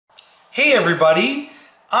Hey everybody,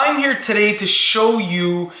 I'm here today to show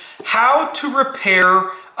you how to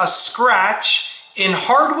repair a scratch in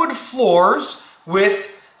hardwood floors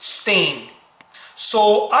with stain.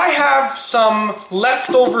 So I have some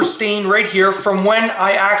leftover stain right here from when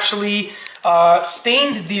I actually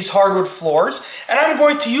stained these hardwood floors, and I'm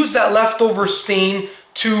going to use that leftover stain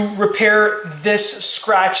to repair this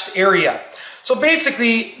scratched area. So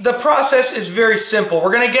basically the process is very simple.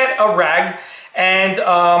 We're going to get a rag, and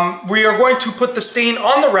we are going to put the stain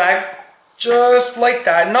on the rag just like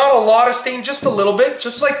that. Not a lot of stain, just a little bit,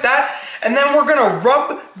 just like that. And then we're going to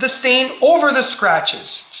rub the stain over the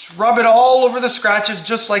scratches. Just rub it all over the scratches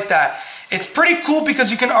just like that. It's pretty cool because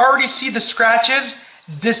you can already see the scratches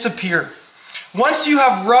disappear. Once you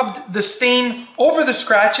have rubbed the stain over the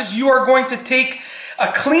scratches, you are going to take a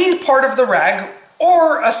clean part of the rag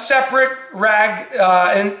or a separate rag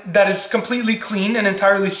that is completely clean, an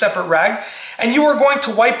entirely separate rag, and you are going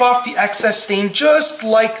to wipe off the excess stain just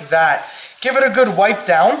like that. Give it a good wipe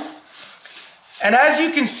down. And as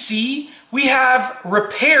you can see, we have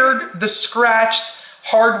repaired the scratched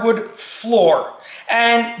hardwood floor.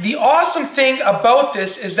 And the awesome thing about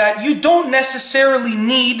this is that you don't necessarily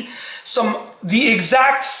need the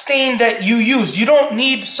exact stain that you used. You don't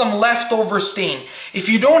need some leftover stain. If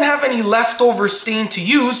you don't have any leftover stain to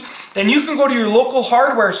use, then you can go to your local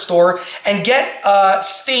hardware store and get a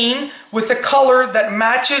stain with a color that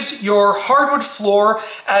matches your hardwood floor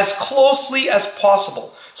as closely as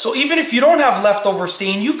possible. So even if you don't have leftover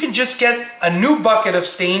stain, you can just get a new bucket of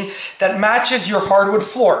stain that matches your hardwood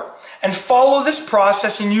floor. And follow this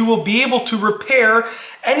process and you will be able to repair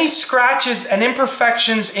any scratches and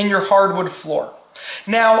imperfections in your hardwood floor.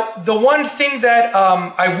 Now, the one thing that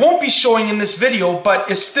I won't be showing in this video, but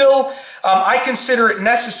is still, I consider it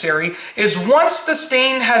necessary, is once the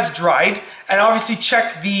stain has dried, and obviously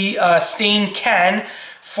check the stain can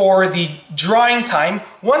for the drying time.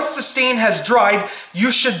 Once the stain has dried, you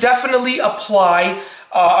should definitely apply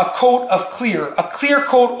a coat of clear, a clear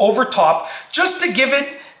coat over top, just to give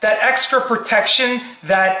it that extra protection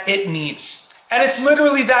that it needs. And it's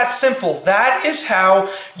literally that simple. That is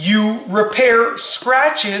how you repair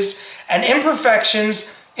scratches and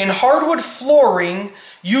imperfections in hardwood flooring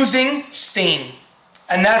using stain.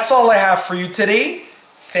 And that's all I have for you today.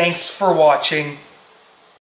 Thanks for watching.